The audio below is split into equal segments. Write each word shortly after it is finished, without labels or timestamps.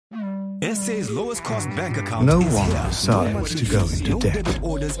SA's lowest cost bank account. No one decides to go into debt.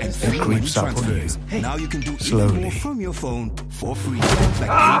 It creeps up on you. Now you can do slowly. more from your phone for free,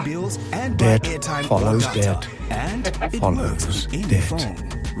 like pay bills and Debt airtime follows or data. debt. And it Follows works in debt. your phone.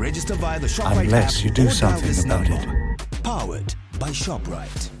 Register via the ShopRite Unless app you do or dial something this about number. Powered by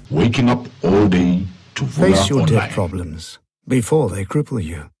ShopRite. Waking up all day to Face Vuka your Online. debt problems before they cripple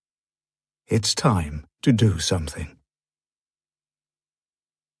you. It's time to do something.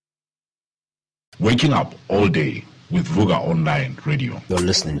 Waking up all day with Vuka Online Radio. You're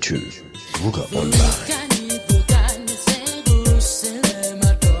listening to Vuka Online.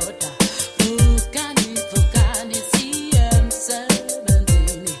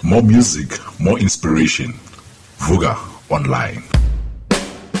 More music, more inspiration. Vuka Online.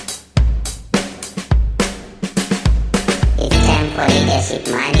 It's time for Leadership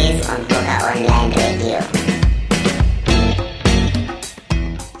Mondays on Vuka Online Radio.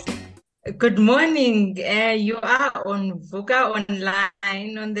 Good morning. You are on Vuka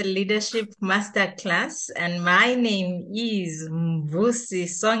Online on the Leadership Masterclass, and my name is Mvusy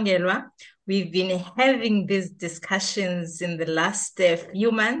Songelwa. We've been having these discussions in the last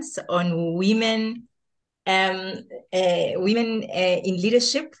few months on women in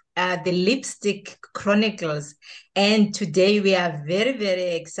leadership, the Lipstick Chronicles. And today we are very,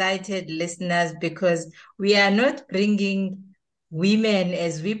 very excited, listeners, because we are not bringing women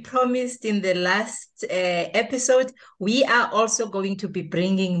as we promised in the last episode. We are also going to be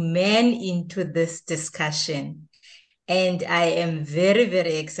bringing men into this discussion. And I am very,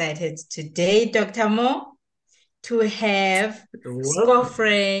 very excited today, Dr. Mo, to have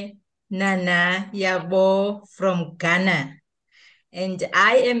Scofray Nana Yeboah from Ghana. And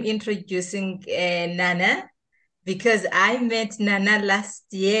I am introducing Nana because I met Nana last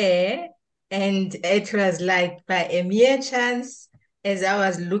year, and it was like by a mere chance as I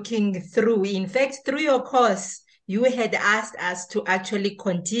was looking through. In fact, through your course, you had asked us to actually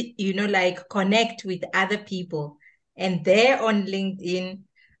connect with other people. And there on LinkedIn,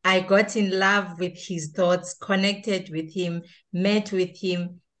 I got in love with his thoughts, connected with him, met with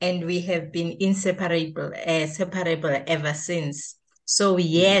him, and we have been inseparable ever since. So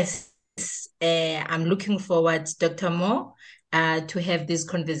yes, I'm looking forward, Dr. Mo, to have this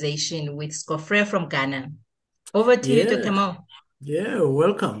conversation with Scofray from Ghana. Over to you, Dr. Mo. Yeah,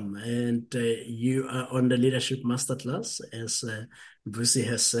 welcome. And you are on the Leadership Masterclass, as Mvusy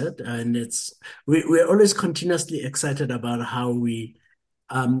has said. And we're always continuously excited about how we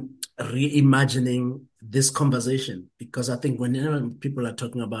reimagining this conversation, because I think whenever people are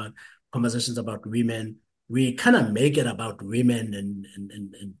talking about conversations about women, we kind of make it about women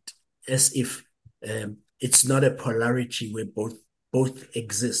and as if it's not a polarity where both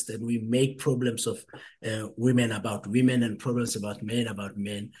exist, and we make problems of women about women and problems about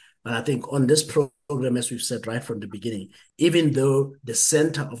men. But I think on this program, as we've said right from the beginning, even though the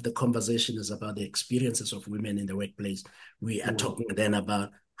center of the conversation is about the experiences of women in the workplace, we are talking then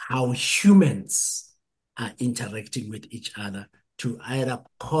about how humans are interacting with each other to either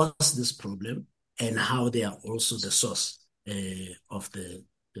cause this problem and how they are also the source of the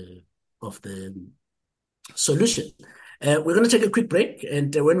solution. We're going to take a quick break,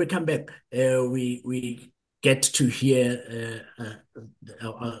 and when we come back, we get to hear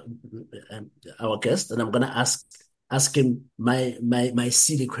our guest, and I'm going to ask him my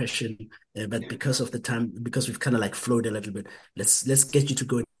silly question, but because of the time, because we've kind of like flowed a little bit, let's get you to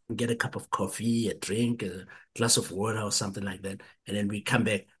go and get a cup of coffee, a drink, a glass of water, or something like that, and then we come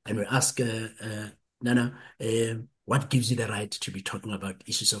back and we ask Nana, what gives you the right to be talking about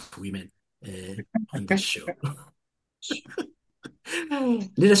issues of women on this show?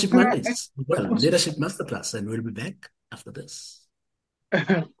 Leadership Mondays, Leadership Masterclass, and we'll be back after this.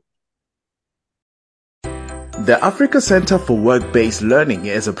 The Africa Center for Work-Based Learning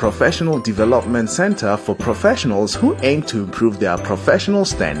is a professional development center for professionals who aim to improve their professional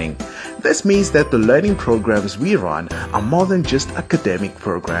standing. This means that the learning programs we run are more than just academic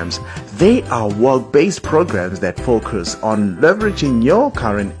programs. They are work-based programs that focus on leveraging your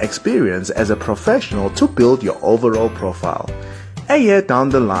current experience as a professional to build your overall profile. A year down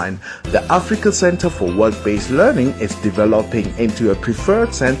the line, the Africa Center for Work-Based Learning is developing into a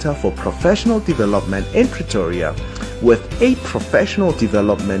preferred center for professional development in Pretoria, with 8 professional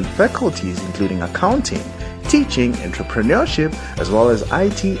development faculties including accounting, teaching, entrepreneurship, as well as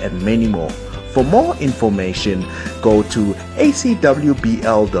IT and many more. For more information, go to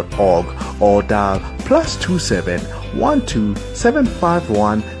acwbl.org or dial +27 12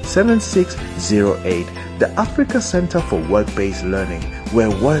 751 7608. The Africa Center for Work-Based Learning,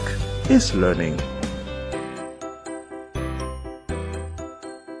 where work is learning.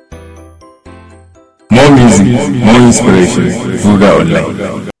 more inspiration. Vuka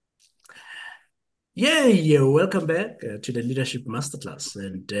Online. Yeah, welcome back to the Leadership Masterclass.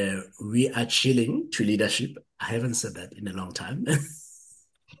 And we are chilling to leadership. I haven't said that in a long time.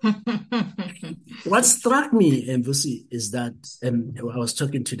 What struck me, Mvusy, is that I was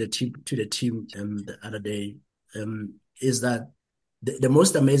talking to the team the other day, is that the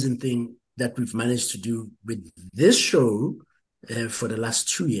most amazing thing that we've managed to do with this show for the last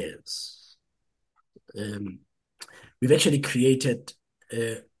 2 years, we've actually created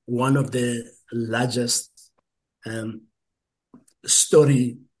one of the largest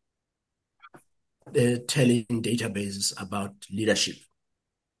story telling databases about leadership.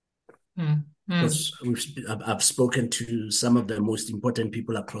 Because I've spoken to some of the most important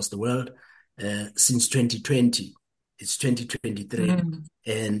people across the world since 2020. It's 2023,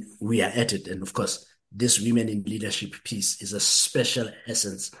 and we are at it. And of course, this Women in Leadership piece is a special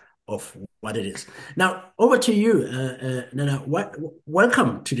essence of what it is. Now, over to you, Nana.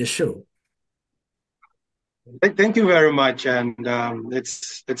 Welcome to the show. Thank you very much, and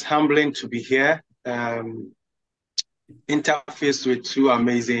it's humbling to be here. Interface with two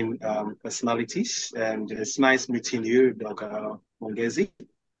amazing personalities, and it's nice meeting you, Dr. Mvusy.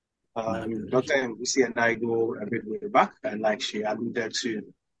 Dr. Mvusy and I go a bit way back, and like she alluded to.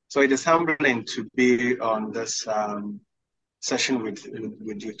 So it is humbling to be on this session with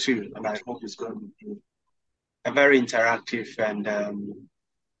you too, and I hope it's going to be a very interactive and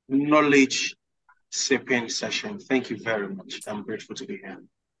knowledge-sipping session. Thank you very much. I'm grateful to be here.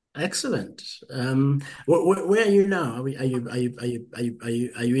 Excellent. Where are you now?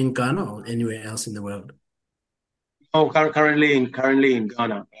 Are you in Ghana or anywhere else in the world? Oh, currently in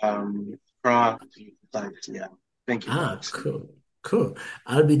Ghana. Yeah. Thank you. Cool.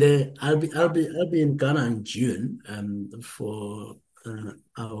 I'll be there. I'll be in Ghana in June for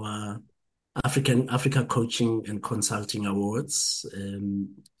our Africa Coaching and Consulting Awards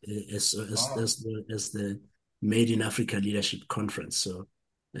as the Made in Africa Leadership Conference. So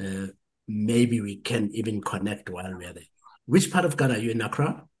maybe we can even connect while we're there. Which part of Ghana are you in?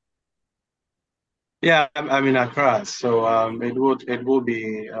 Accra? Yeah, I'm in Accra. So it will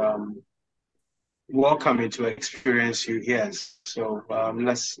be welcoming to experience you here. So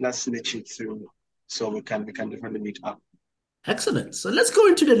let's snitch it through so we can definitely meet up. Excellent. So let's go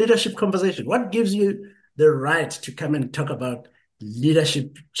into the leadership conversation. What gives you the right to come and talk about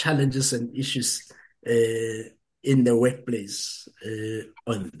leadership challenges and issues in the workplace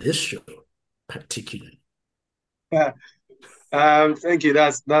on this show, particularly? Thank you.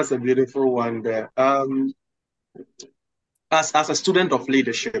 That's a beautiful one there. As a student of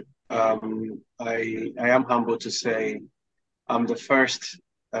leadership, I am humbled to say I'm the first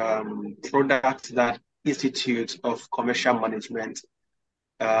product that Institute of Commercial Management,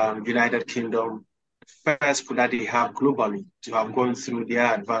 United Kingdom, first that they have globally to have gone through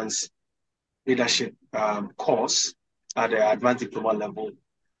their advanced leadership course at the advanced diploma level.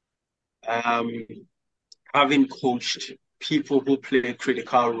 Having coached people who play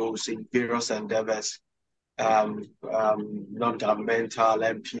critical roles in various endeavors, non-governmental,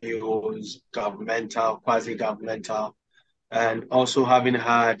 NPOs, governmental, quasi-governmental, and also having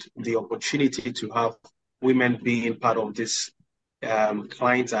had the opportunity to have women being part of this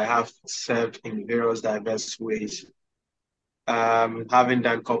clients I have served in various diverse ways. Having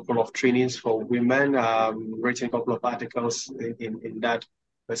done a couple of trainings for women, written a couple of articles in that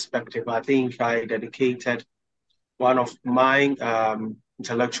perspective. I think I dedicated one of my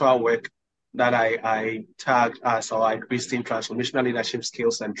intellectual work that I tagged as, or I christened Transformational Leadership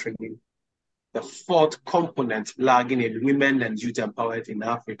Skills and Training, the fourth component lagging in women and youth empowerment in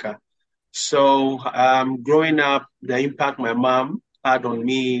Africa. So growing up, the impact my mom had on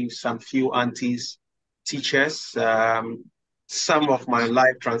me, some few aunties, teachers, some of my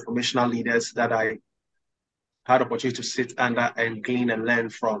life transformational leaders that I had opportunity to sit under and glean and learn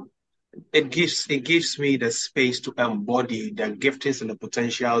from. It gives me the space to embody the giftings and the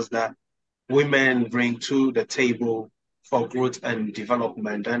potentials that women bring to the table for growth and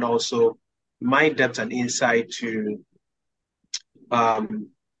development, and also my depth and insight to the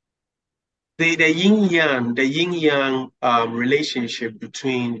yin-yang relationship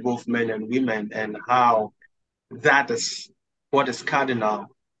between both men and women, and how that is what is cardinal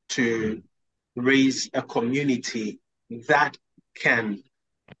to raise a community that can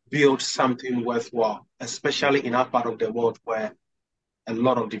build something worthwhile, especially in our part of the world where a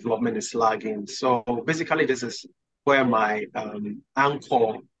lot of development is lagging. So basically, this is where my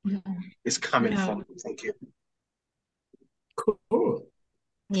anchor is coming from. Thank you. Cool.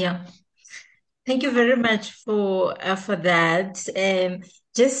 Yeah. Thank you very much for that.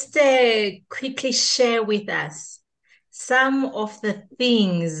 Just quickly share with us some of the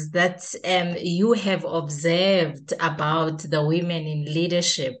things that you have observed about the women in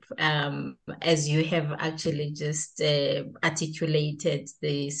leadership, as you have actually just articulated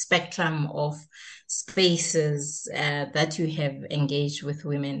the spectrum of spaces that you have engaged with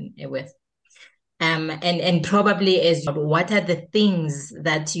women with. And probably what are the things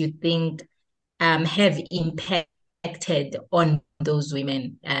that you think have impacted on those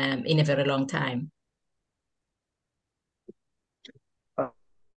women in a very long time?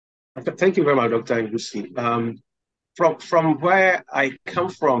 Thank you very much, Dr. Mvusy. From where I come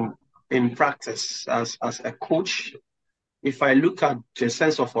from in practice as a coach, if I look at the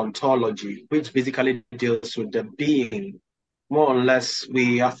sense of ontology, which basically deals with the being, more or less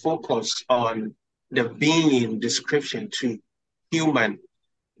we are focused on the being description to human,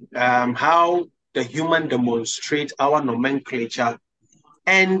 how the human demonstrates our nomenclature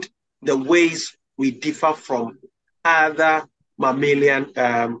and the ways we differ from other mammalian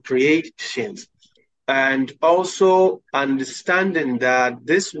creations. And also understanding that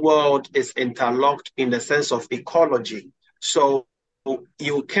this world is interlocked in the sense of ecology. So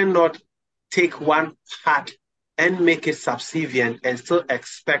you cannot take one part and make it subservient and still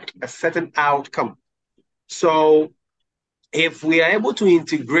expect a certain outcome. So if we are able to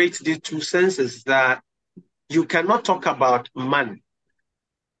integrate these two senses, that you cannot talk about man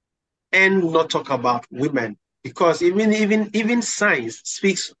and not talk about women, because even science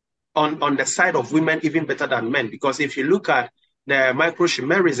speaks on the side of women even better than men. Because if you look at the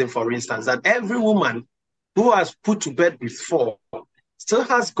microchimerism, for instance, that every woman who has put to bed before still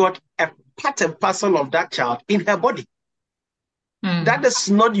has got a part and parcel of that child in her body. That is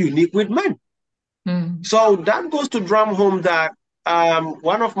not unique with men. So that goes to drum home that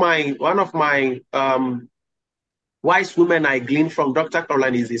one of my wise women I gleaned from Dr.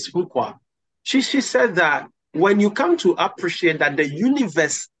 Caroline is Vuka. She said that when you come to appreciate that the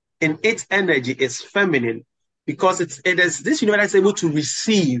universe in its energy is feminine, because it is this universe that's able to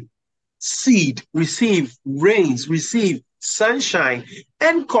receive seed, receive rains, receive sunshine,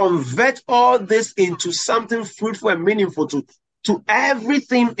 and convert all this into something fruitful and meaningful to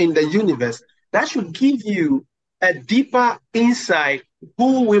everything in the universe. That should give you a deeper insight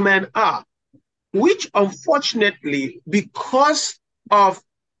who women are, which unfortunately, because of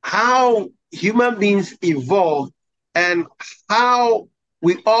how human beings evolve and how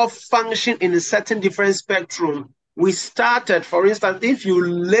we all function in a certain different spectrum, we started, for instance, if you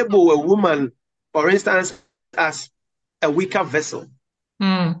label a woman, for instance, as a weaker vessel,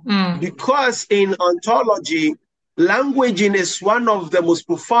 because in ontology, languaging is one of the most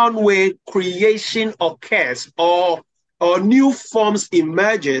profound way creation occurs or new forms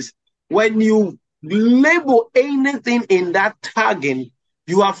emerges. When you label anything in that tagging,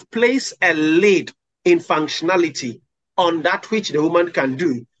 you have placed a lid in functionality on that which the woman can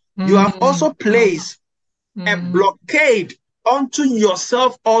do. You have also placed a blockade onto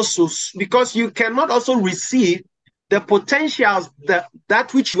yourself also, because you cannot also receive the potentials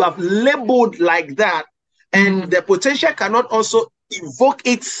that which you have labeled like that, and the potential cannot also evoke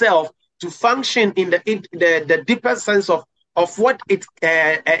itself to function in the deeper sense of what it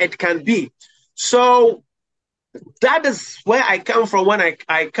can be. So that is where I come from when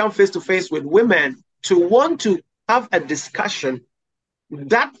I come face to face with women, to want to have a discussion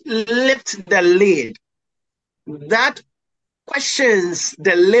that lifts the lid, that questions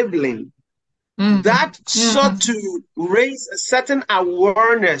the labeling, that sought to raise a certain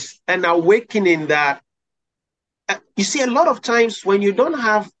awareness and awakening that, you see, a lot of times when you don't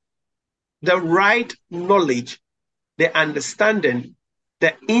have the right knowledge, the understanding,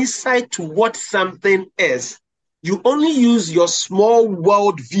 the insight to what something is, you only use your small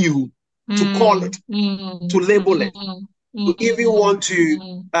world view to call it, to label it, to even want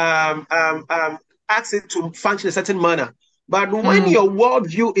to ask it to function a certain manner. But when your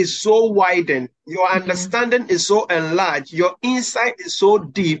worldview is so widened, your understanding is so enlarged, your insight is so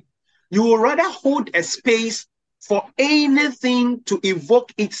deep, you will rather hold a space for anything to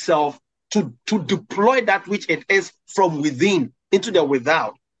evoke itself, to deploy that which it is from within into the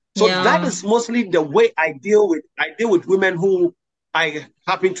without. So that is mostly the way I deal with women who I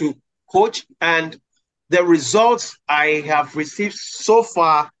happen to coach, and the results I have received so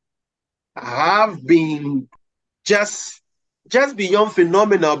far have been just beyond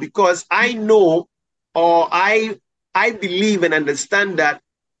phenomenal, because I know, or I believe and understand that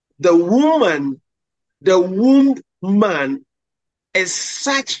the womb man is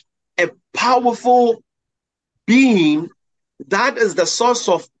such a powerful being that is the source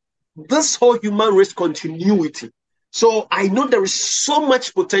of this whole human race continuity. So I know there is so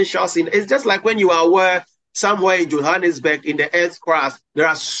much potential in it. It's just like when you are aware somewhere in Johannesburg in the earth crust, there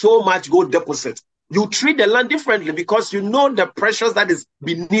are so much gold deposits. You treat the land differently because you know the pressures that is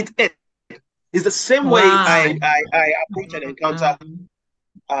beneath it. It's the same way I approach and encounter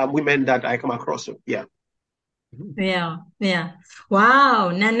women that I come across. So, yeah. Yeah. Wow,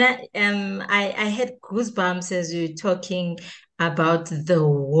 Nana, I had goosebumps as you were talking about the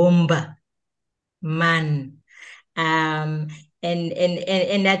Womba man. And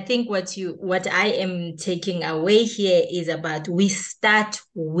I think what I am taking away here is about we start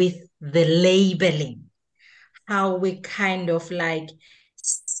with the labeling, how we kind of like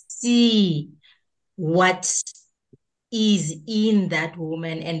see what is in that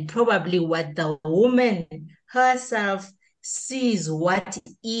woman and probably what the woman herself sees what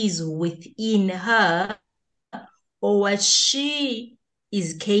is within her or what she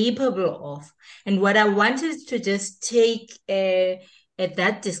is capable of. And what I wanted to just take at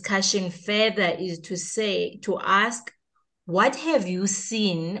that discussion further is to ask, what have you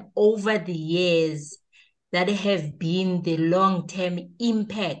seen over the years that have been the long-term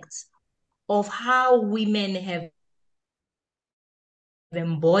impacts of how women have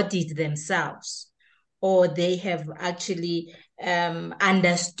embodied themselves, or they have actually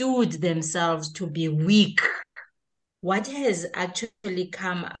understood themselves to be weak? What has actually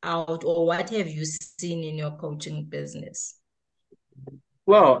come out, or what have you seen in your coaching business?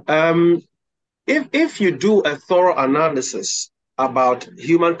 Well, if you do a thorough analysis about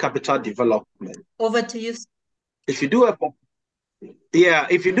human capital development, over to you. If you do a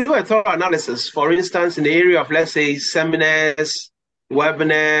thorough analysis, for instance, in the area of, let's say, seminars,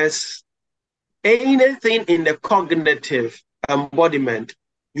 webinars, anything in the cognitive embodiment,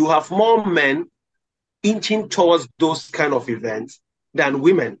 you have more men inching towards those kind of events than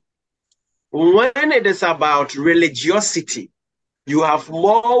women. When it is about religiosity, you have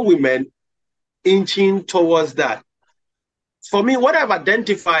more women inching towards that. For me, what I've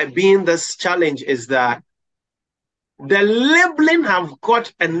identified being this challenge is that the labeling have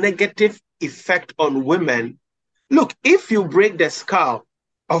got a negative effect on women. Look, if you break the skull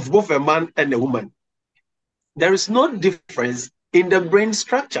of both a man and a woman, there is no difference in the brain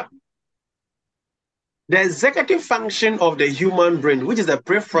structure. The executive function of the human brain, which is the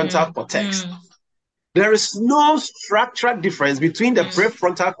prefrontal cortex, there is no structural difference between the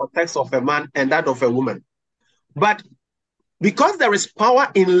prefrontal cortex of a man and that of a woman. But because there is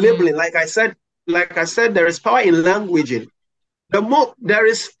power in labeling, like I said, there is power in languaging. There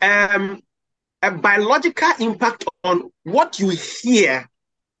is a biological impact on what you hear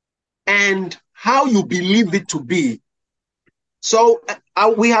and how you believe it to be. So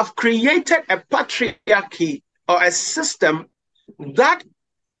we have created a patriarchy or a system that,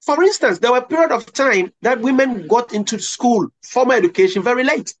 for instance, there were a period of time that women got into school, formal education, very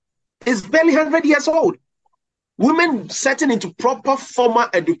late. It's barely 100 years old. Women setting into proper formal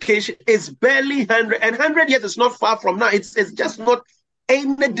education is barely 100, and 100 years is not far from now. It's just not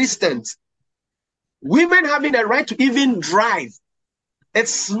any distance. Women having the right to even drive,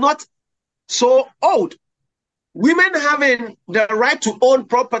 it's not so old. Women having the right to own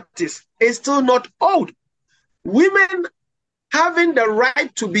properties is still not old. Women having the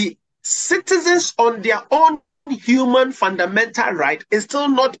right to be citizens on their own human fundamental right is still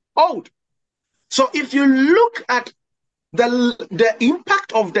not old. So if you look at the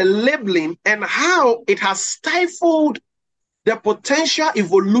impact of the labeling and how it has stifled the potential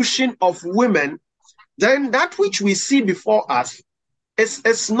evolution of women, then that which we see before us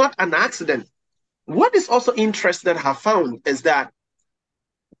is not an accident. What is also interesting that I have found is that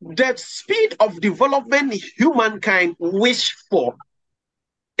the speed of development humankind wish for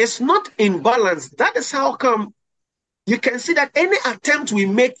is not in balance. That is how come you can see that any attempt we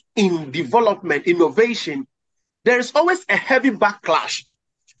make in development, innovation, there is always a heavy backlash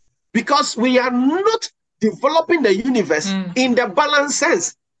because we are not developing the universe in the balanced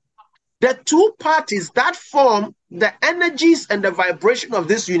sense. The two parties that form the energies and the vibration of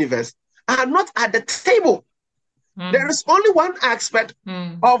this universe are not at the table. There is only one aspect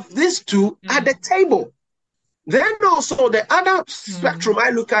of these two at the table. Then also the other spectrum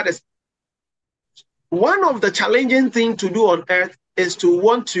I look at is one of the challenging things to do on earth is to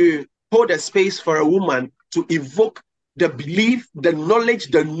want to hold a space for a woman to evoke the belief, the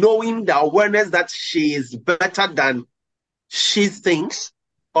knowledge, the knowing, the awareness that she is better than she thinks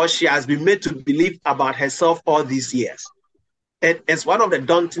or she has been made to believe about herself all these years. It's one of the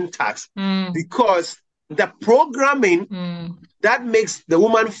daunting tasks because the programming that makes the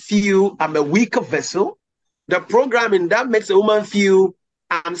woman feel I'm a weaker vessel, the programming that makes a woman feel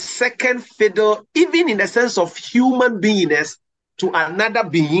I'm second fiddle, even in the sense of human beingness to another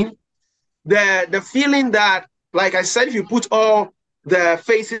being. The feeling that, like I said, if you put all the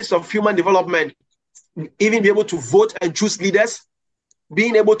phases of human development, even be able to vote and choose leaders,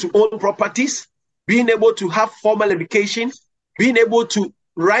 being able to own properties, being able to have formal education, being able to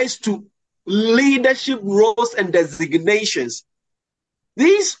rise to leadership roles and designations.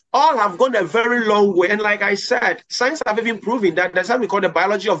 These all have gone a very long way. And like I said, science have even proven that there's something called the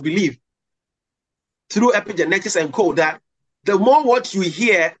biology of belief through epigenetics and code, that the more what you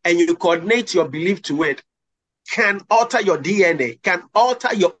hear and you coordinate your belief to it can alter your DNA, can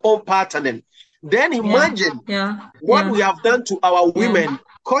alter your own patterning. Then imagine what we have done to our women,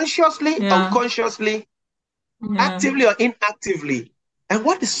 consciously, unconsciously, actively or inactively. And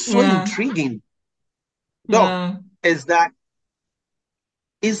what is so intriguing, though, is that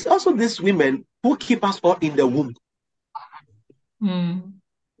it's also these women who keep us all in the womb.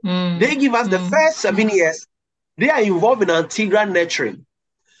 They give us the first 7 years. They are involved in integral nurturing.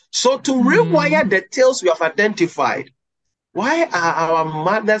 So to rewire the tales we have identified, why are our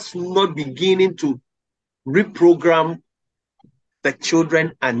mothers not beginning to reprogram the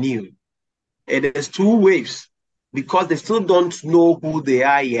children anew? It is two waves, because they still don't know who they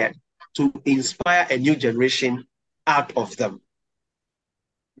are yet, to inspire a new generation out of them.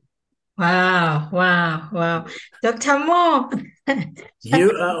 Wow. Dr. Mo,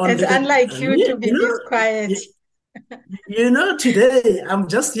 You are it's unlike you to be this quiet. Today I'm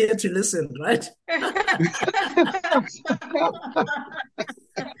just here to listen, right?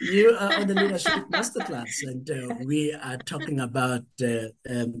 You are on the Leadership Masterclass, and we are talking about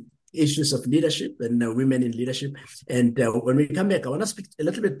issues of leadership and women in leadership. And when we come back, I want to speak a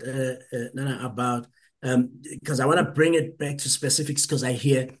little bit, Nana, about, because I want to bring it back to specifics, because I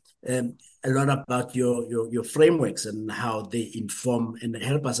hear a lot about your frameworks and how they inform and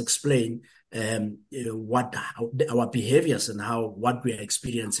help us explain what our behaviors and what we are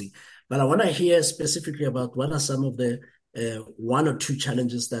experiencing. But I want to hear specifically about what are some of the one or two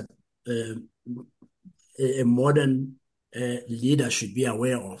challenges that a modern leader should be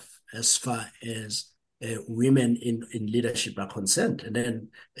aware of as far as women in leadership are concerned, and then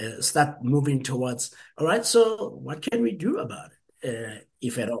start moving towards, all right, so what can we do about it,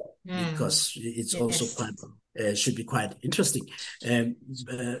 if at all? Because it's also quite should be quite interesting.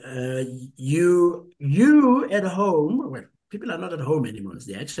 You at home, well, people are not at home anymore.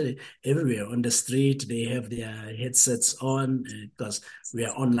 They're actually everywhere on the street. They have their headsets on because we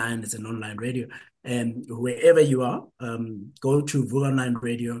are online. It's an online radio. And wherever you are, go to Vuka Online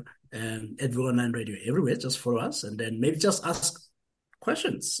Radio, at Vuka Online Radio everywhere. Just follow us, and then maybe just ask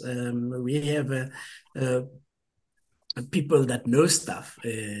questions. We have people that know stuff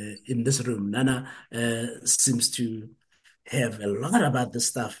in this room. Nana seems to have a lot about this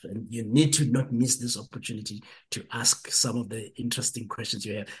stuff, and you need to not miss this opportunity to ask some of the interesting questions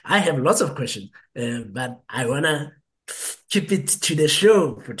you have. I have lots of questions, but I want to keep it to the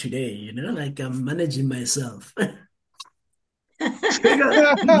show for today, like I'm managing myself.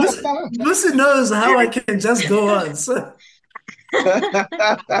 Mvusy knows how I can just go on. So.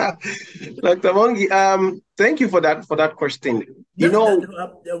 Dr. Mongi, thank you for that question. Just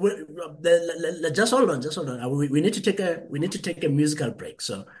hold on. We need to take a musical break,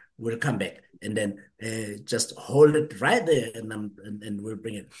 so we'll come back and then just hold it right there, and we'll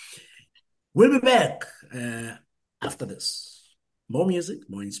bring it. We'll be back after this. More music,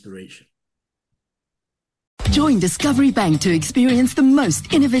 more inspiration. Join Discovery Bank to experience the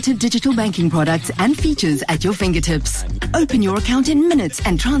most innovative digital banking products and features at your fingertips. Open your account in minutes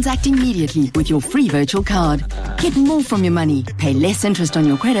and transact immediately with your free virtual card. Get more from your money, pay less interest on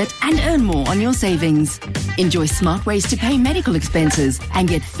your credit, and earn more on your savings. Enjoy smart ways to pay medical expenses and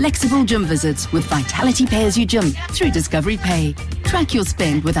get flexible gym visits with Vitality Pay as you gym through Discovery Pay. Track your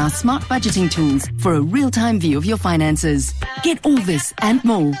spend with our smart budgeting tools for a real-time view of your finances. Get all this and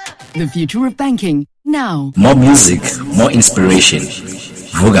more. The future of banking. Now. More music, more inspiration.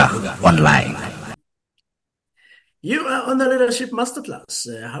 Vuka Online. You are on the Leadership Masterclass.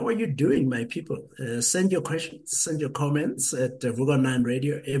 How are you doing, my people? Send your questions, send your comments at Vuka Online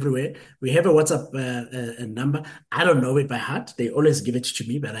Radio everywhere. We have a WhatsApp number. I don't know it by heart. They always give it to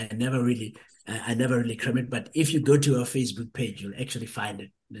me, but I never really cram it. But if you go to our Facebook page, you'll actually find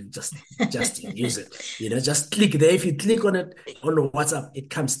it. And just use it. Just click there. If you click on it on the WhatsApp, it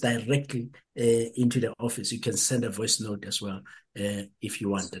comes directly into the office. You can send a voice note as well if you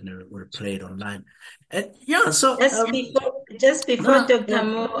want, and we'll play it online. So just before Dr.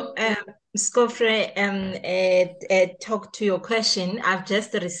 Mo, Scofray talk to your question, I've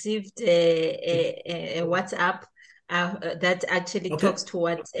just received a WhatsApp that actually talks to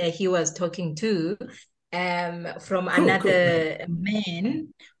what he was talking to, from Cool. another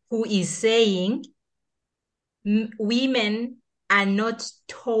man who is saying women are not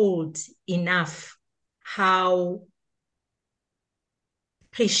told enough how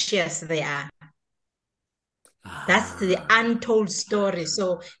precious they are. That's the untold story.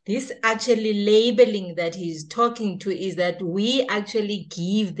 So this actually labeling that he's talking to is that we actually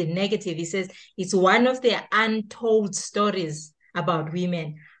give the negative. He says it's one of the untold stories about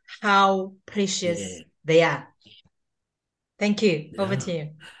women, how precious they are. Thank you. Over to you.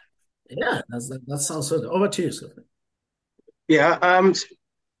 Yeah, that sounds good. Over to you, Scofray. Yeah.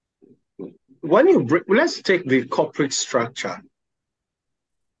 When you let's take the corporate structure.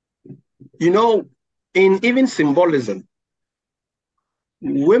 In even symbolism,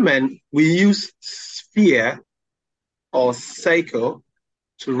 women, we use sphere or circle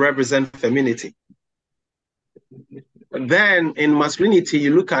to represent femininity. Then in masculinity,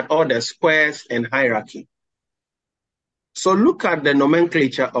 you look at all the squares and hierarchy. So look at the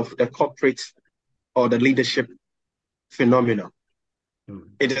nomenclature of the corporate or the leadership phenomenon.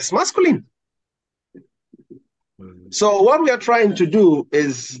 It is masculine. So what we are trying to do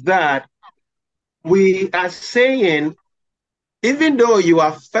is that we are saying, even though you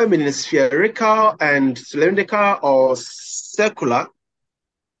are feminine, spherical and cylindrical or circular,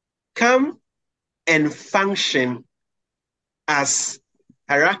 come and function as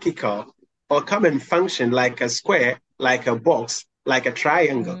hierarchical, or come and function like a square, like a box, like a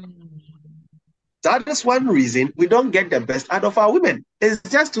triangle. That is one reason we don't get the best out of our women. It's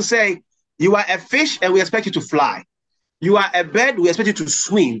just to say, you are a fish and we expect you to fly. You are a bird, we expect you to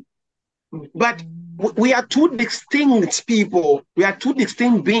swim. But we are two distinct people. We are two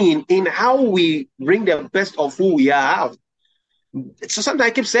distinct beings in how we bring the best of who we are out. So sometimes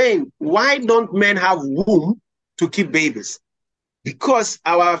I keep saying, why don't men have womb to keep babies? Because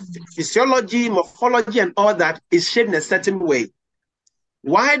our physiology, morphology, and all that is shaped in a certain way.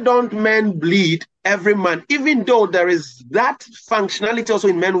 Why don't men bleed every month, even though there is that functionality also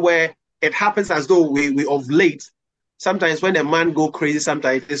in men where it happens as though we ovulate? Sometimes when a man go crazy,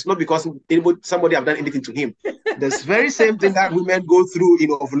 sometimes it's not because somebody have done anything to him. The very same thing that women go through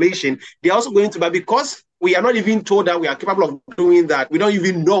in ovulation, they're also going to, but because we are not even told that we are capable of doing that, we don't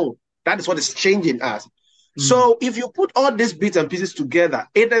even know. That is what is changing us. So if you put all these bits and pieces together,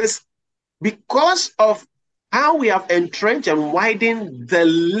 it is because of how we have entrenched and widened the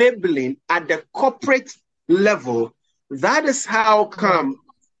labeling at the corporate level. That is how come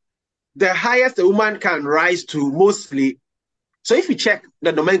the highest a woman can rise to mostly. So if you check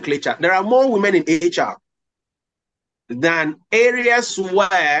the nomenclature, there are more women in HR than areas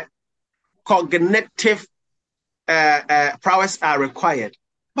where cognitive prowess are required.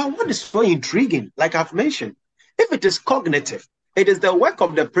 But what is so intriguing, like I've mentioned, if it is cognitive, it is the work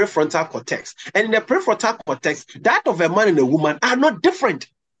of the prefrontal cortex. And in the prefrontal cortex, that of a man and a woman are not different.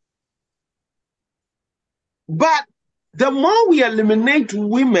 But the more we eliminate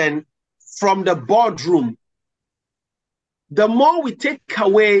women from the boardroom, the more we take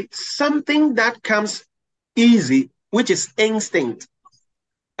away something that comes easy, which is instinct.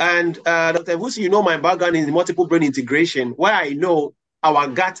 And Dr. Mvusy, you know my background is multiple brain integration, where I know our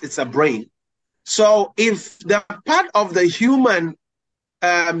gut is a brain. So if the part of the human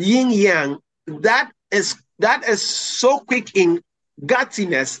yin yang that is so quick in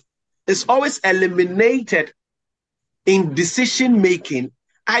guttiness is always eliminated in decision making,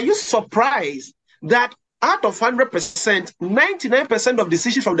 are you surprised that out of 100%, 99% of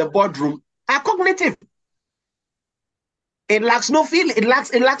decisions from the boardroom are cognitive? It lacks no feeling. It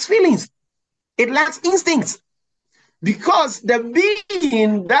lacks feelings. It lacks instincts. Because the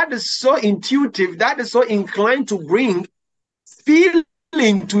being that is so intuitive, that is so inclined to bring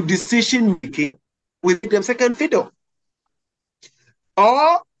feeling to decision making, with them second fiddle.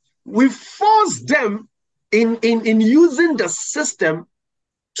 Or we force them in using the system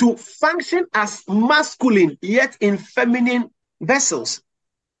to function as masculine, yet in feminine vessels.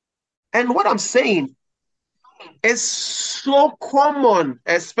 And what I'm saying is so common,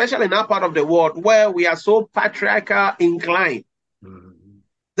 especially in our part of the world where we are so patriarchal inclined.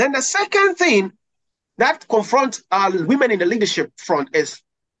 Then the second thing that confronts our women in the leadership front is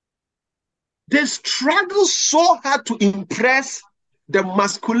they struggle so hard to impress the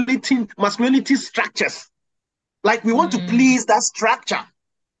masculinity structures. Like we want to please that structure.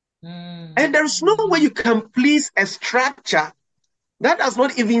 And there is no way you can please a structure that does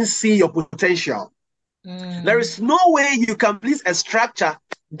not even see your potential. There is no way you can please a structure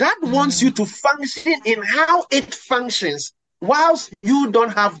that wants you to function in how it functions, whilst you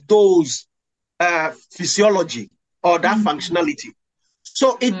don't have those physiology. or that functionality.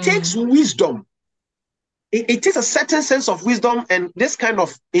 So it takes wisdom. It takes a certain sense of wisdom and this kind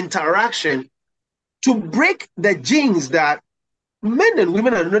of interaction to break the genes that men and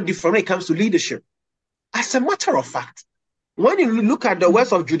women are not different when it comes to leadership. As a matter of fact, when you look at the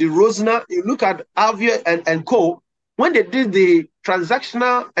works of Judy Rosner, you look at Avia and co, when they did the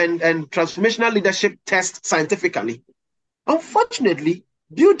transactional and transformational leadership test scientifically, unfortunately,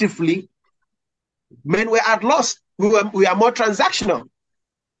 beautifully, men were at loss. We are more transactional,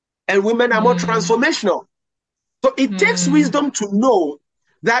 and women are more transformational. So it takes wisdom to know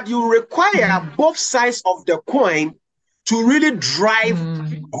that you require both sides of the coin to really drive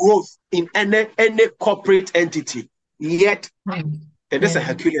growth in any corporate entity. Yet, it is a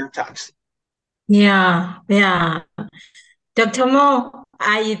Herculean task. Yeah. Dr. Mo,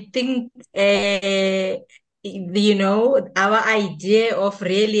 I think, our idea of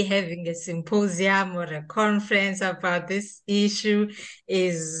really having a symposium or a conference about this issue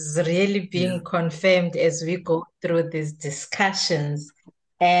is really being confirmed as we go through these discussions.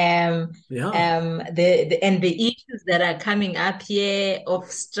 The issues that are coming up here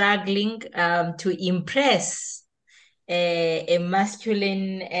of struggling to impress a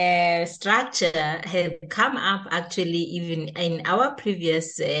masculine structure have come up actually even in our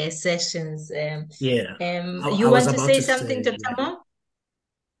previous sessions. You want to say something, Dr. Mo?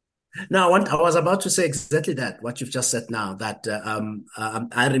 No, I was about to say exactly that, what you've just said now, that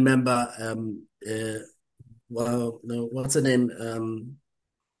I remember, what's her name?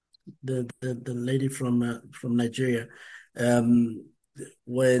 The lady from Nigeria,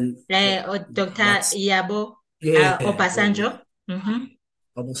 when Dr. Yeboah. Obasanjo.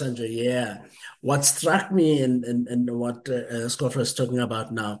 Obasanjo, yeah. What struck me and what Scofray is talking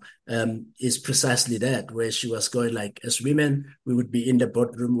about now is precisely that, where she was going like, as women, we would be in the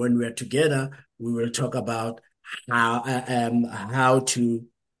boardroom when we're together. We will talk about how to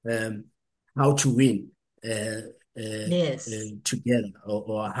win together,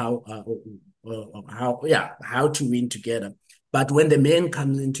 or how to win together. But when the man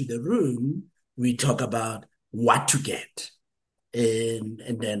comes into the room, we talk about what to get.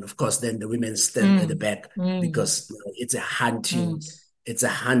 And then, of course, then the women stand at the back because it's a hunting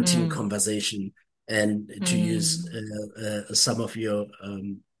conversation. And to use some of your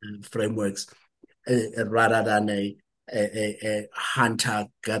frameworks, rather than a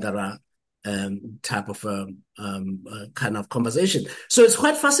hunter-gatherer type of kind of conversation. So it's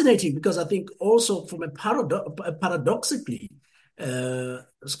quite fascinating because I think also from paradoxically,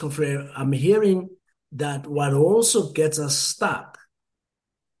 Scofray, I'm hearing that what also gets us stuck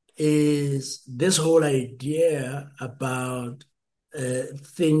is this whole idea about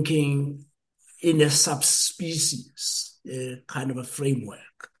thinking in a subspecies kind of a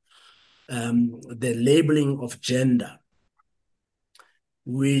framework, the labeling of gender,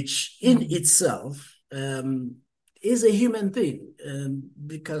 which in itself is a human thing,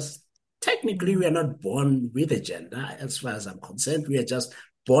 because technically we are not born with a gender. As far as I'm concerned, we are just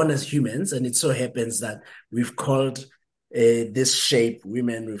born as humans, and it so happens that we've called this shape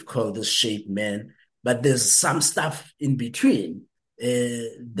women, we've called this shape men, but there's some stuff in between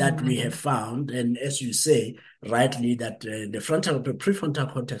that we have found. And as you say rightly, that the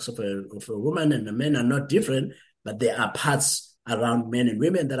prefrontal cortex of a woman and a man are not different, but there are parts around men and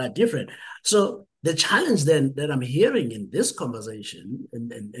women that are different. So the challenge then that I'm hearing in this conversation,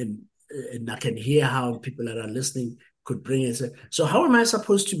 and I can hear how people that are listening could bring it. So how am I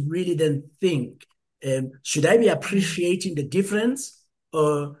supposed to really then think? Should I be appreciating the difference,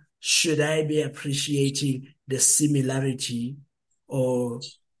 or should I be appreciating the similarity, or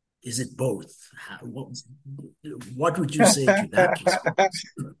is it both? What would you say to that?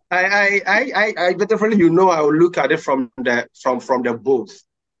 I definitely, I will look at it from the both,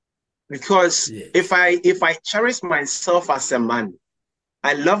 because if I cherish myself as a man,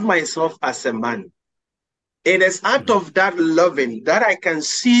 I love myself as a man, it is out of that loving that I can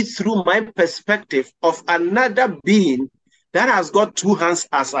see through my perspective of another being that has got two hands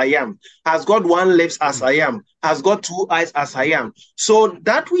as I am, has got one lips as I am, has got two eyes as I am. So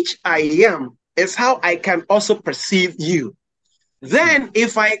that which I am is how I can also perceive you. Then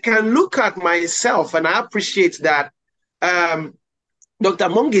if I can look at myself and I appreciate that Dr.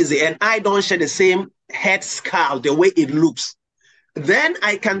 Mvusy and I don't share the same head skull, the way it looks, then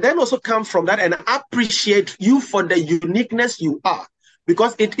I can then also come from that and appreciate you for the uniqueness you are,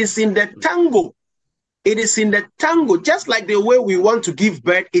 because it is in the tango. It is in the tango, just like the way we want to give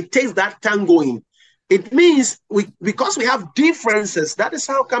birth, it takes that tangoing. It means because we have differences, that is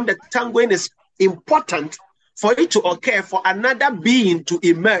how come the tangoing is important for it to occur, for another being to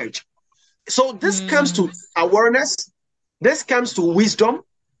emerge. So this comes to awareness, this comes to wisdom,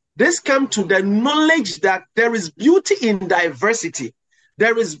 this comes to the knowledge that there is beauty in diversity,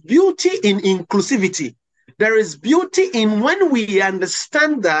 there is beauty in inclusivity, there is beauty in when we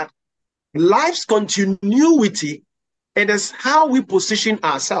understand that life's continuity, it is how we position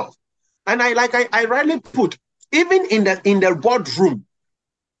ourselves. And I rightly put, even in the boardroom,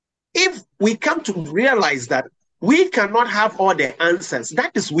 if we come to realize that we cannot have all the answers,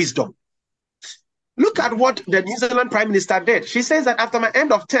 that is wisdom. Look at what the New Zealand Prime Minister did. She says that after my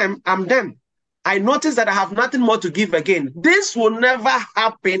end of term, I'm done. I notice that I have nothing more to give again. This will never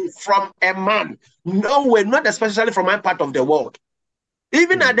happen from a man. No way, not especially from my part of the world.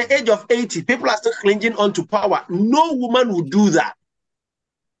 Even at the age of 80, people are still clinging on to power. No woman would do that.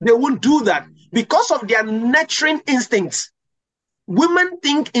 They won't do that because of their nurturing instincts. Women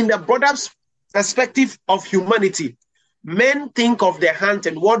think in the broader perspective of humanity. Men think of their hand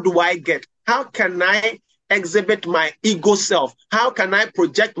and what do I get? How can I exhibit my ego self? How can I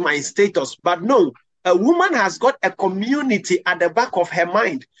project my status? But no, a woman has got a community at the back of her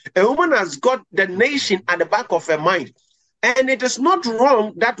mind. A woman has got the nation at the back of her mind. And it is not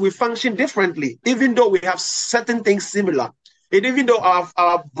wrong that we function differently, even though we have certain things similar. And even though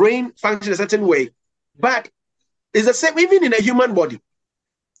our brain functions a certain way. But it's the same even in a human body.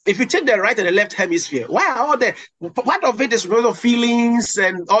 If you take the right and the left hemisphere, wow, part of it is because of feelings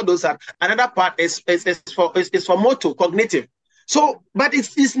and all those. Another part is for motor, cognitive. So, but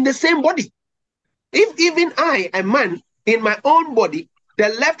it's in the same body. If even I, a man, in my own body, the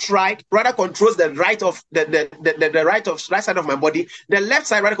left right rather controls the right of the right side of my body. The left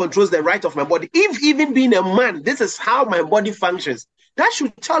side rather controls the right of my body. If even being a man, this is how my body functions. That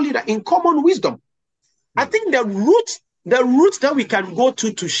should tell you that in common wisdom, I think the root that we can go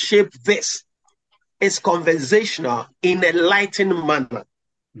to shape this is conversational in a lightened manner,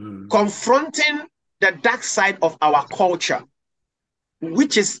 confronting the dark side of our culture,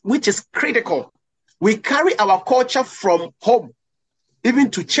 which is critical. We carry our culture from home, even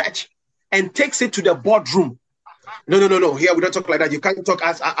to church, and takes it to the boardroom. No. Here we don't talk like that. You can't talk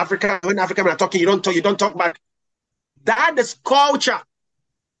as African. When African are talking, you don't talk back. That is culture,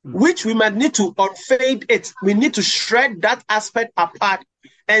 which we might need to unfade it. We need to shred that aspect apart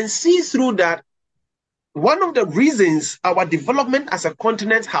and see through that. One of the reasons our development as a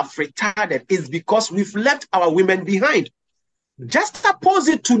continent have retarded is because we've left our women behind. Just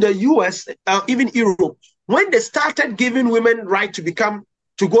opposite to the US, even Europe, when they started giving women right to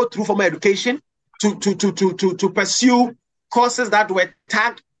go through formal education, to pursue courses that were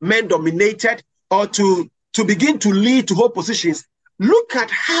tagged men dominated, or to begin to lead to hold positions, look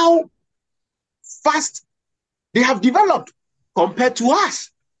at how fast they have developed compared to us,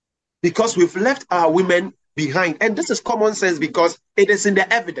 because we've left our women behind. And this is common sense because it is in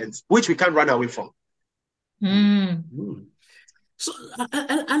the evidence, which we can't run away from. So,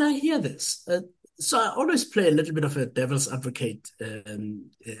 and I hear this. So I always play a little bit of a devil's advocate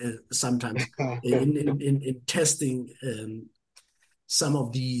sometimes in testing some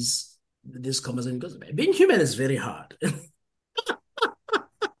of these conversations, because being human is very hard.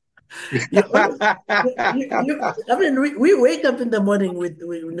 I mean, we wake up in the morning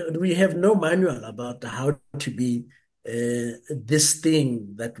we have no manual about how to be this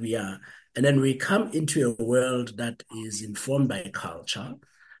thing that we are. And then we come into a world that is informed by culture,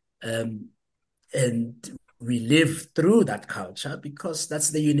 and we live through that culture because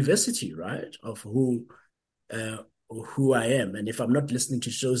that's the university, right, of who I am. And if I'm not listening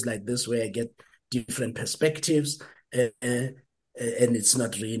to shows like this where I get different perspectives and it's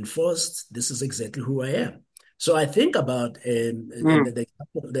not reinforced, this is exactly who I am. So I think about the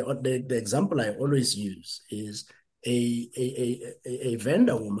example I always use is a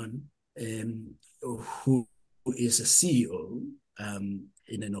vendor woman who is a CEO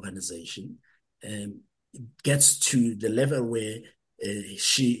in an organization, gets to the level where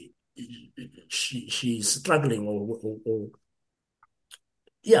she's struggling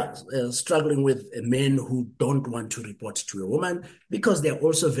struggling with men who don't want to report to a woman, because there are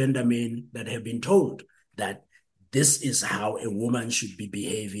also vendor men that have been told that this is how a woman should be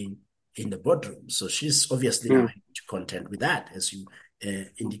behaving in the boardroom. So she's obviously not to contend with that, as you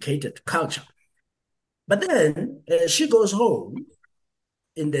indicated, culture. But then she goes home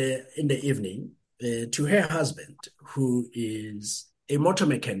in the evening to her husband, who is a motor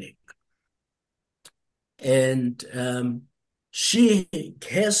mechanic, and she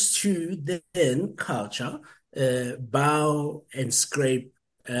has to then culture bow and scrape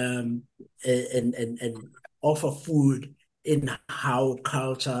and offer food in how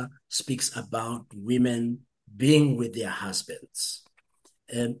culture speaks about women being with their husbands.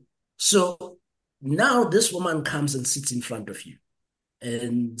 So now this woman comes and sits in front of you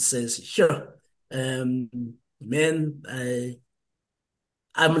and says, sure, man,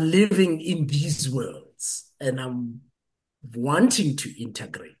 I'm living in these worlds and I'm wanting to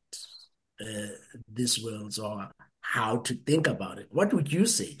integrate these worlds or how to think about it. What would you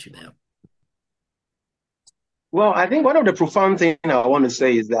say to them? Well, I think one of the profound things I want to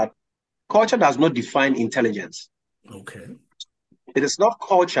say is that culture does not define intelligence. Okay. It is not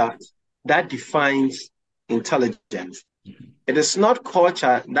culture that defines intelligence. It is not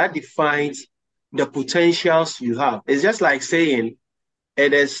culture that defines the potentials you have. It's just like saying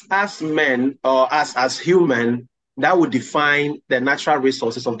it is us men or us as human that would define the natural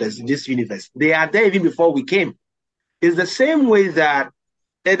resources of this universe. They are there even before we came. It's the same way that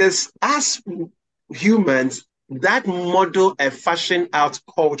it is us humans that model and fashion out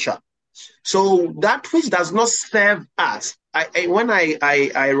culture. So that which does not serve us, when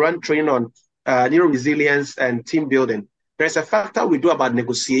I run training on neuro resilience and team building, there's a factor we do about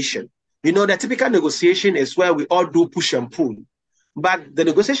negotiation. You know, the typical negotiation is where we all do push and pull. But the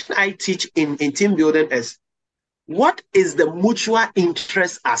negotiation I teach in team building is what is the mutual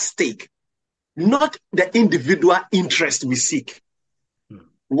interest at stake, not the individual interest we seek.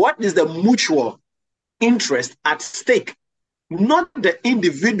 What is the mutual interest at stake, not the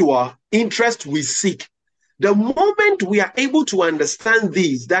individual interest we seek? The moment we are able to understand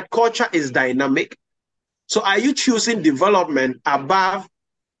these, that culture is dynamic. So are you choosing development above?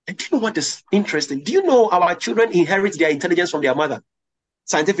 And do you know what is interesting? Do you know our children inherit their intelligence from their mother,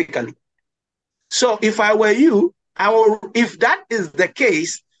 scientifically? So if I were you, if that is the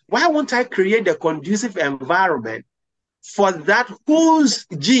case, why won't I create a conducive environment for that whose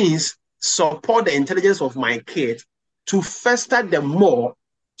genes support the intelligence of my kid to foster them more,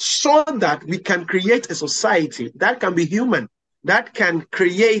 so that we can create a society that can be human, that can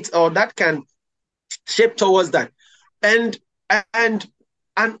create or that can shape towards that. And an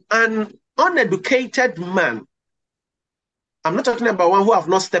uneducated man, I'm not talking about one who have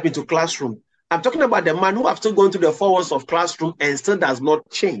not stepped into classroom. I'm talking about the man who have still gone to the 4 walls of classroom and still does not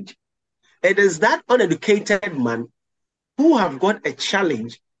change. It is that uneducated man who have got a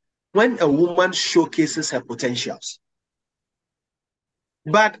challenge when a woman showcases her potentials.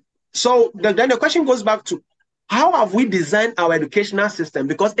 But so then the question goes back to, how have we designed our educational system?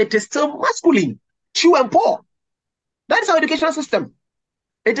 Because it is still masculine, true and poor. That is our educational system.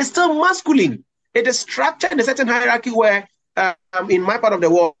 It is still masculine. It is structured in a certain hierarchy where, in my part of the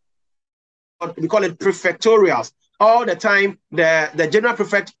world, we call it prefectorials. All the time, the general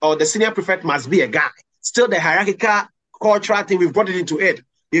prefect or the senior prefect must be a guy. Still the hierarchical cultural thing, we've brought it into it.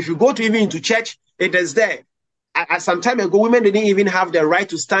 If you go to even into church, it is there. Some time ago, women didn't even have the right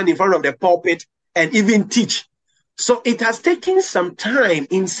to stand in front of the pulpit and even teach. So it has taken some time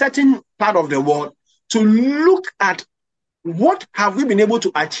in certain part of the world to look at what have we been able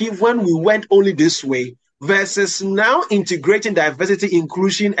to achieve when we went only this way versus now integrating diversity,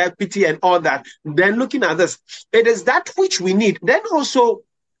 inclusion, equity, and all that. Then looking at this, it is that which we need. Then also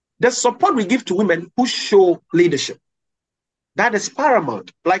the support we give to women who show leadership. That is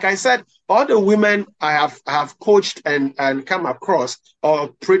paramount. Like I said, all the women I have coached and come across, or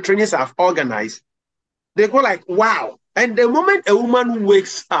trainings I've organized, they go like, wow. And the moment a woman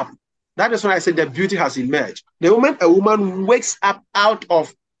wakes up, that is when I said the beauty has emerged. The moment a woman wakes up out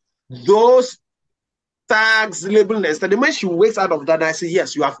of those tags, labelness, the moment she wakes out of that, I say,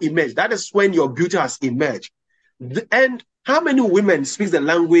 yes, you have emerged. That is when your beauty has emerged. And how many women speak the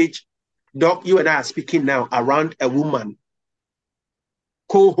language, Doc, you and I are speaking now around a woman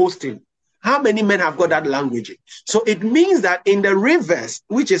co-hosting? How many men have got that language? So it means that in the reverse,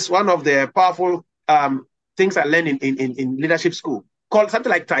 which is one of the powerful things I learned in leadership school, called something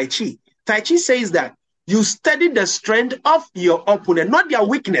like Tai Chi. Tai Chi says that you study the strength of your opponent, not their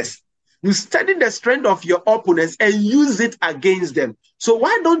weakness. You study the strength of your opponents and use it against them. So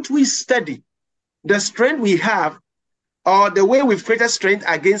why don't we study the strength we have, or the way we've created strength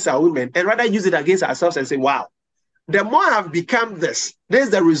against our women, and rather use it against ourselves and say, wow, the more I've become this is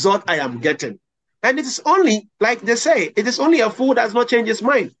the result I am getting. And it is only, like they say, it is only a fool that does not change his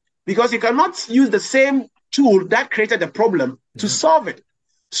mind, because you cannot use the same tool that created the problem to solve it.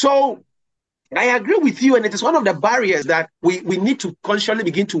 So I agree with you, and it is one of the barriers that we need to consciously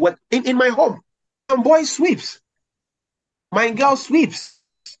begin to work in my home. My boy sweeps. My girl sweeps.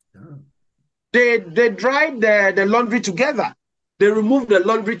 They dry the laundry together. They remove the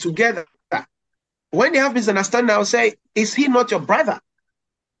laundry together. When they have misunderstanding, I'll say, is he not your brother?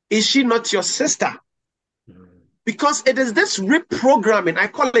 Is she not your sister? Because it is this reprogramming, I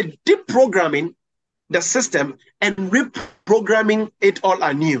call it deep programming, the system and reprogramming it all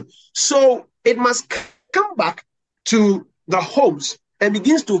anew. So it must come back to the homes and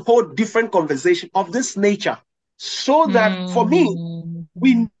begins to hold different conversation of this nature. So that for me,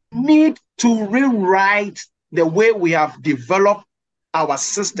 we need to rewrite the way we have developed our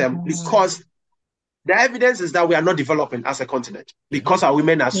system, because the evidence is that we are not developing as a continent because our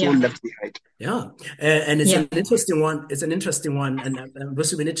women are so left behind. Yeah, and it's an interesting one. It's an interesting one, and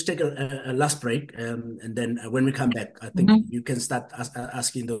Vusi, we need to take a last break, and then when we come back, I think you can start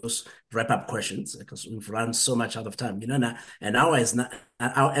asking those wrap-up questions, because we've run so much out of time. You know, now an hour is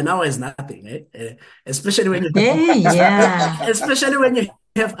nothing, eh? Especially when you especially when you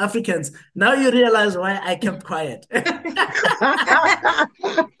have Africans. Now you realize why I kept quiet.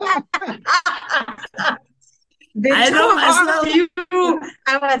 I know myself.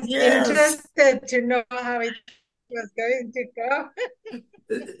 I was interested to know how it was going to go.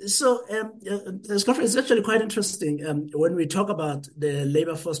 So, Scofray, it's actually quite interesting. When we talk about the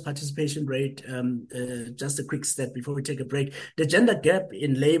labor force participation rate, just a quick step before we take a break, the gender gap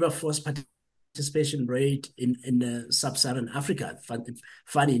in labor force participation rate in sub-Saharan Africa,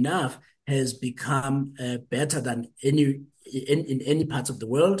 funny enough, has become better than in any parts of the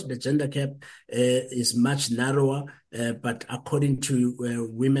world. The gender gap is much narrower, but according to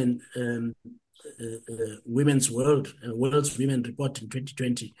Women's World's Women Report in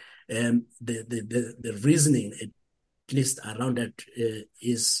 2020, the reasoning, at least around that,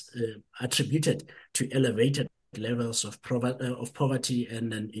 is attributed to elevated levels of poverty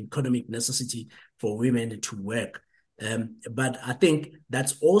and an economic necessity for women to work. But I think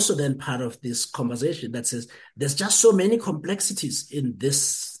that's also then part of this conversation that says there's just so many complexities in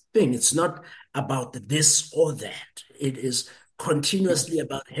this thing. It's not about this or that. It is continuously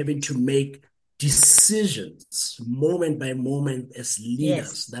about having to make decisions moment by moment as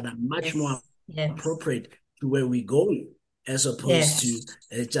leaders that are much more appropriate to where we're going, as opposed to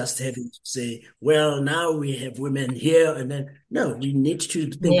just having to say, well, now we have women here, and then no, we need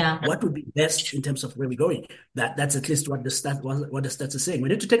to think what would be best in terms of where we're going. That's at least what the stats are saying. We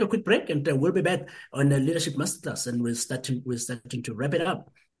need to take a quick break, and we'll be back on the Leadership Masterclass, and we're starting to wrap it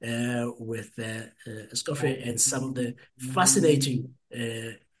up with Scofray and some of the fascinating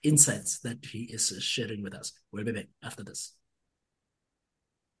insights that he is sharing with us. We'll be back after this.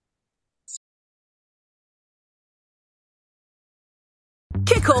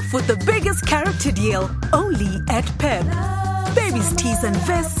 Kick off with the biggest character deal only at Pep. Babies tees and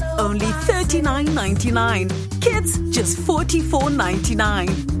vests only $39.99. Kids just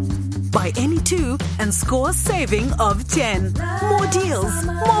 $44.99. Buy any two and score a saving of 10. More deals,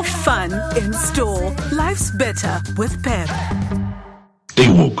 more fun in store. Life's better with Pep. Stay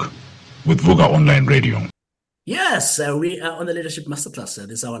woke with Vuka Online Radio. Yes, we are on the Leadership Masterclass.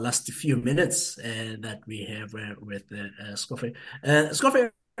 This is our last few minutes that we have with Scofray. Scofray,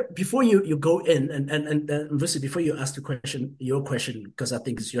 before you go in, and Mvusy, before you ask your question, because I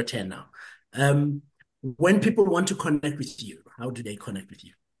think it's your turn now. When people want to connect with you, how do they connect with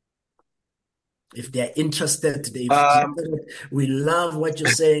you? If they're interested, we love what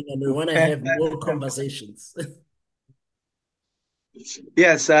you're saying, and we want to have more conversations.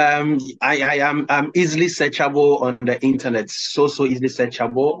 Yes, I'm easily searchable on the internet, so easily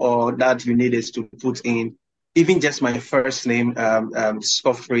searchable. All that you need is to put in even just my first name,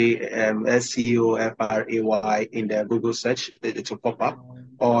 Scofray, Scofray, in the Google search. It will pop up.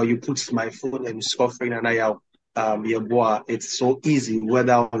 Or you put my full name, Scofray Nana Yeboah. It's so easy,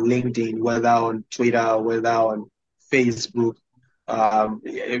 whether on LinkedIn, whether on Twitter, whether on Facebook. I'm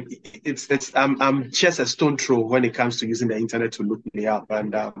just a stone throw when it comes to using the internet to look me up,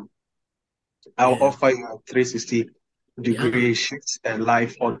 and I'll offer you a 360-degree shift and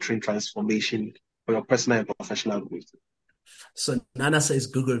life-altering transformation for your personal and professional growth. So Nana says,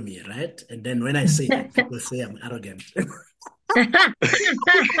 Google me, right? And then when I say that, people say I'm arrogant.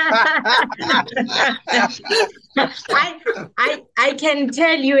 I can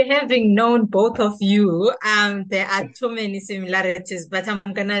tell you, having known both of you, there are too many similarities, but I'm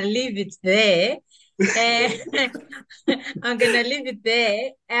gonna leave it there. I'm gonna leave it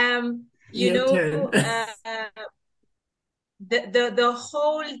there. The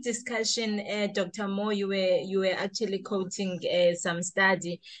whole discussion, Dr. Mo, you were actually quoting some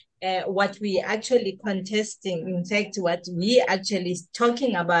study. What we actually contesting, in fact, what we actually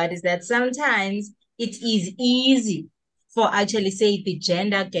talking about is that sometimes it is easy for actually say the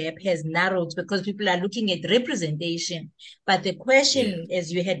gender gap has narrowed because people are looking at representation. But the question,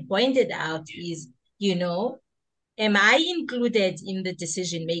 as you had pointed out, is, am I included in the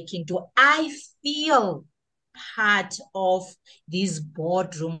decision making? Do I feel part of these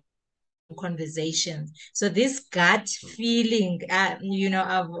boardroom conversations. So this gut feeling,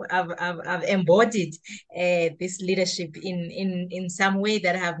 I've embodied this leadership in some way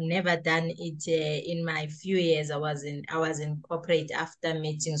that I have never done it in my few years. I was in corporate after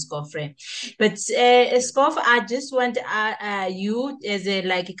meeting Scofray. But Scof, I just want you as a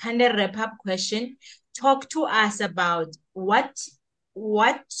like kind of wrap up question. Talk to us about what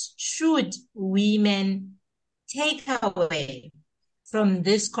should women take away from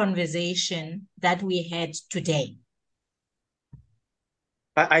this conversation that we had today?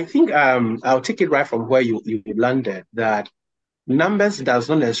 I think I'll take it right from where you landed, that numbers does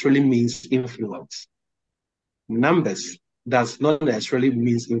not necessarily means influence. Numbers does not necessarily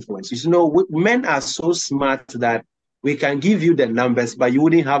means influence. You know, men are so smart that we can give you the numbers, but you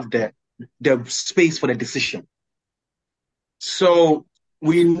wouldn't have the space for the decision. So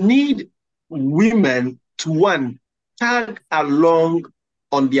we need women to, one, tag along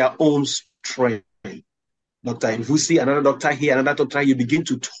on their own strength. Dr. Mvusy, another doctor here, another doctor, you begin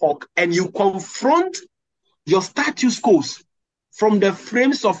to talk and you confront your status quos from the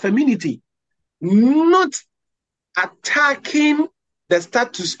frames of femininity, not attacking the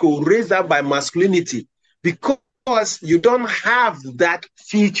status quo raised up by masculinity, because you don't have that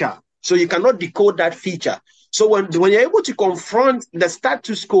feature. So you cannot decode that feature. So when you're able to confront the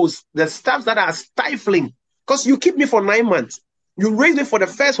status quos, the stuff that are stifling, because you keep me for 9 months, you raised me for the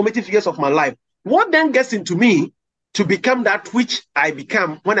first formative years of my life. What then gets into me to become that which I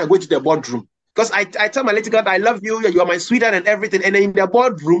become when I go to the boardroom? Because I tell my little girl, I love you, you are my sweetheart and everything. And in the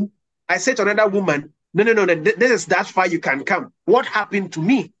boardroom, I say to another woman, no, this is that far you can come. What happened to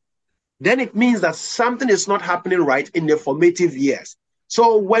me? Then it means that something is not happening right in the formative years.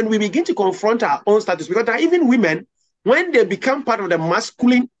 So when we begin to confront our own status, because there are even women, when they become part of the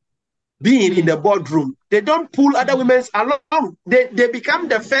masculine being in the boardroom, they don't pull other women along. They become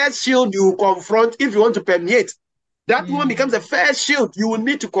the first shield you confront if you want to permeate. That woman becomes the first shield you will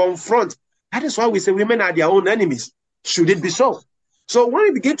need to confront. That is why we say women are their own enemies. Should it be so? So when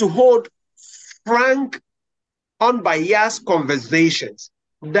we begin to hold frank, unbiased conversations,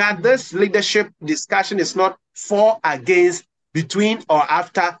 that this leadership discussion is not for, against, between, or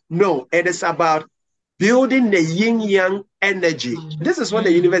after. No, it is about building the yin-yang energy. This is what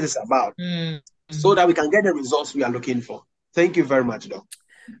the universe is about, so that we can get the results we are looking for. Thank you very much, Doc.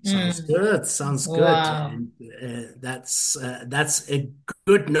 Sounds good. Sounds good. Wow. And that's a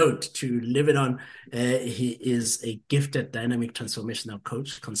good note to live it on. He is a gifted dynamic transformational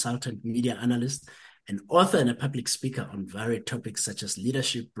coach, consultant, media analyst, an author and a public speaker on varied topics such as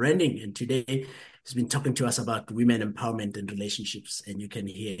leadership, branding. And today he's been talking to us about women empowerment and relationships. And you can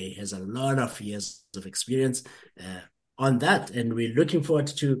hear he has a lot of years of experience on that. And we're looking forward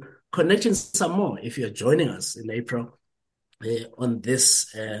to connecting some more if you're joining us in April on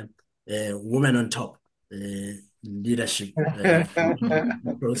this Woman on Top leadership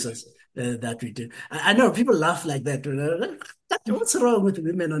process that we do. I know people laugh like that. What's wrong with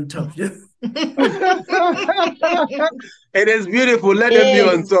Women on Top? It is beautiful. Let them be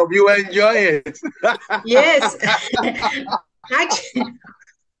on top. You enjoy it. Yes. Actually,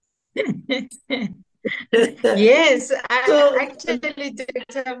 yes. Actually,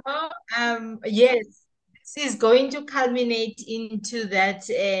 Dr. Mo, yes, this is going to culminate into that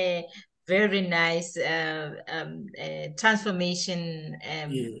very nice transformation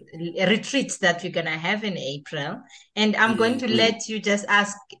retreat that we're going to have in April. And I'm going to let you just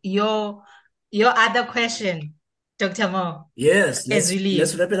ask your other question, Dr. Mo. Yes, let's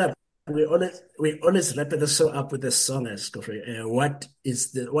wrap it up. We always wrap the show up with a song, Scofray. What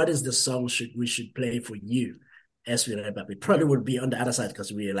is the song we should play for you as we wrap up? It probably would be on the other side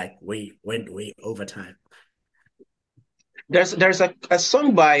because we went way over time. There's a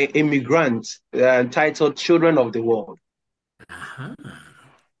song by Immigrant titled "Children of the World."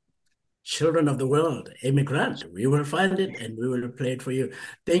 Children of the World, Immigrant. We will find it and we will play it for you.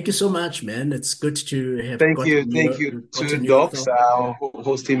 Thank you so much, man. It's good to have. Thank you to Docs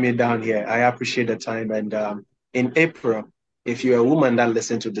hosting me down here. I appreciate the time. And in April, if you're a woman that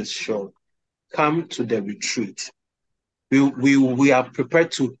listens to this show, come to the retreat. We are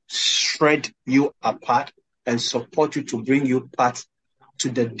prepared to shred you apart and support you to bring you back to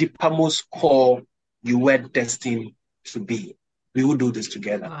the deepermost core you were destined to be. We will do this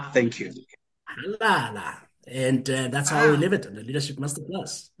together. Wow. Thank you. And that's how we live it on the Leadership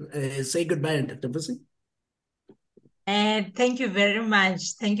Masterclass. Say goodbye, Dr. Mvusy. Thank you very much.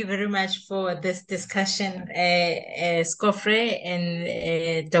 Thank you very much for this discussion, Scofray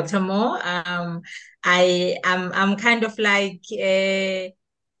and Dr. Mo. I'm kind of like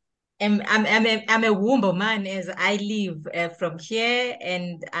I'm a woman as I live from here,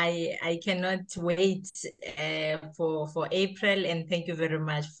 and I cannot wait for April. And thank you very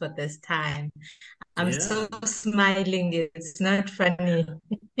much for this time. I'm so smiling. It's not funny.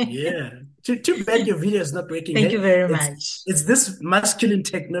 Yeah. Too bad your video is not working. Thank you very much. It's this masculine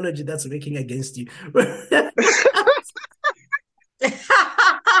technology that's working against you.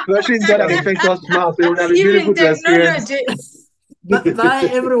 She's got an infectious smile, so it would have been beautiful to experience. Bye,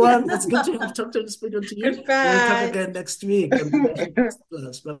 everyone. It's good to have talked to speaking to you. Goodbye. We'll talk again next week.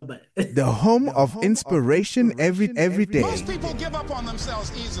 Bye-bye. The home of inspiration every day. Most people give up on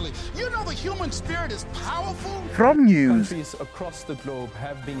themselves easily. You know the human spirit is powerful. From news, countries across the globe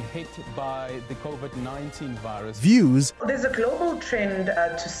have been hit by the COVID-19 virus. Views. There's a global trend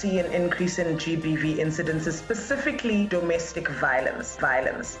to see an increase in GBV incidences, specifically domestic violence.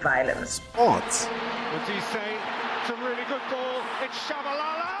 Sports. What do you say? It's a really good goal. It's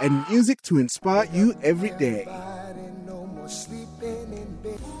Shabalala. And music to inspire you every day.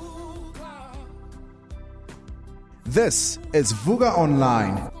 This is Vuka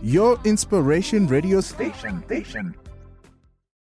Online, your inspiration radio station.